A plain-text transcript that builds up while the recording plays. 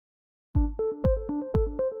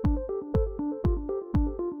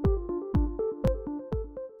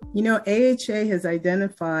You know, AHA has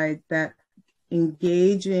identified that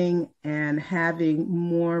engaging and having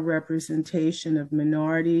more representation of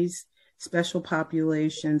minorities, special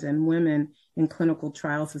populations, and women in clinical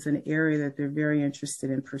trials is an area that they're very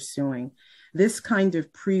interested in pursuing. This kind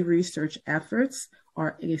of pre-research efforts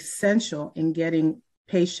are essential in getting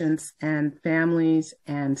patients and families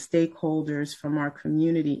and stakeholders from our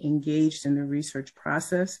community engaged in the research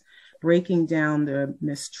process, breaking down the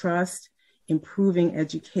mistrust, improving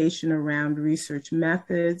education around research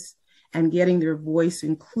methods, and getting their voice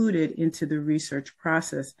included into the research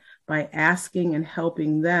process by asking and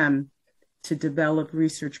helping them to develop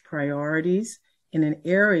research priorities in an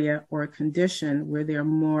area or a condition where they're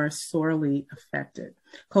more sorely affected.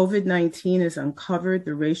 COVID-19 has uncovered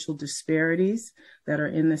the racial disparities that are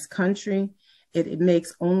in this country. It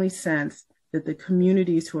makes only sense that the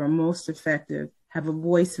communities who are most affected have a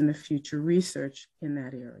voice in the future research in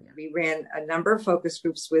that area. We ran a number of focus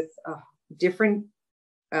groups with different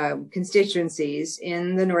constituencies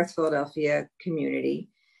in the North Philadelphia community,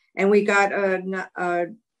 and we got a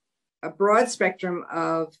broad spectrum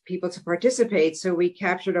of people to participate, so we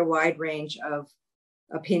captured a wide range of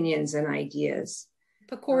opinions and ideas.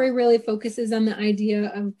 PCORI really focuses on the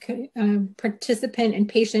idea of participant and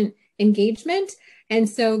patient engagement, and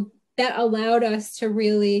so that allowed us to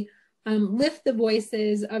really lift the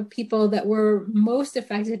voices of people that were most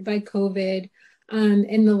affected by COVID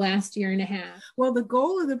in the last year and a half. Well, the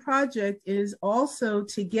goal of the project is also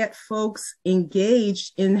to get folks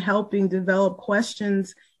engaged in helping develop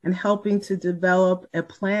questions and helping to develop a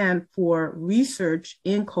plan for research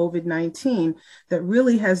in COVID-19 that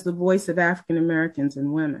really has the voice of African Americans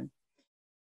and women.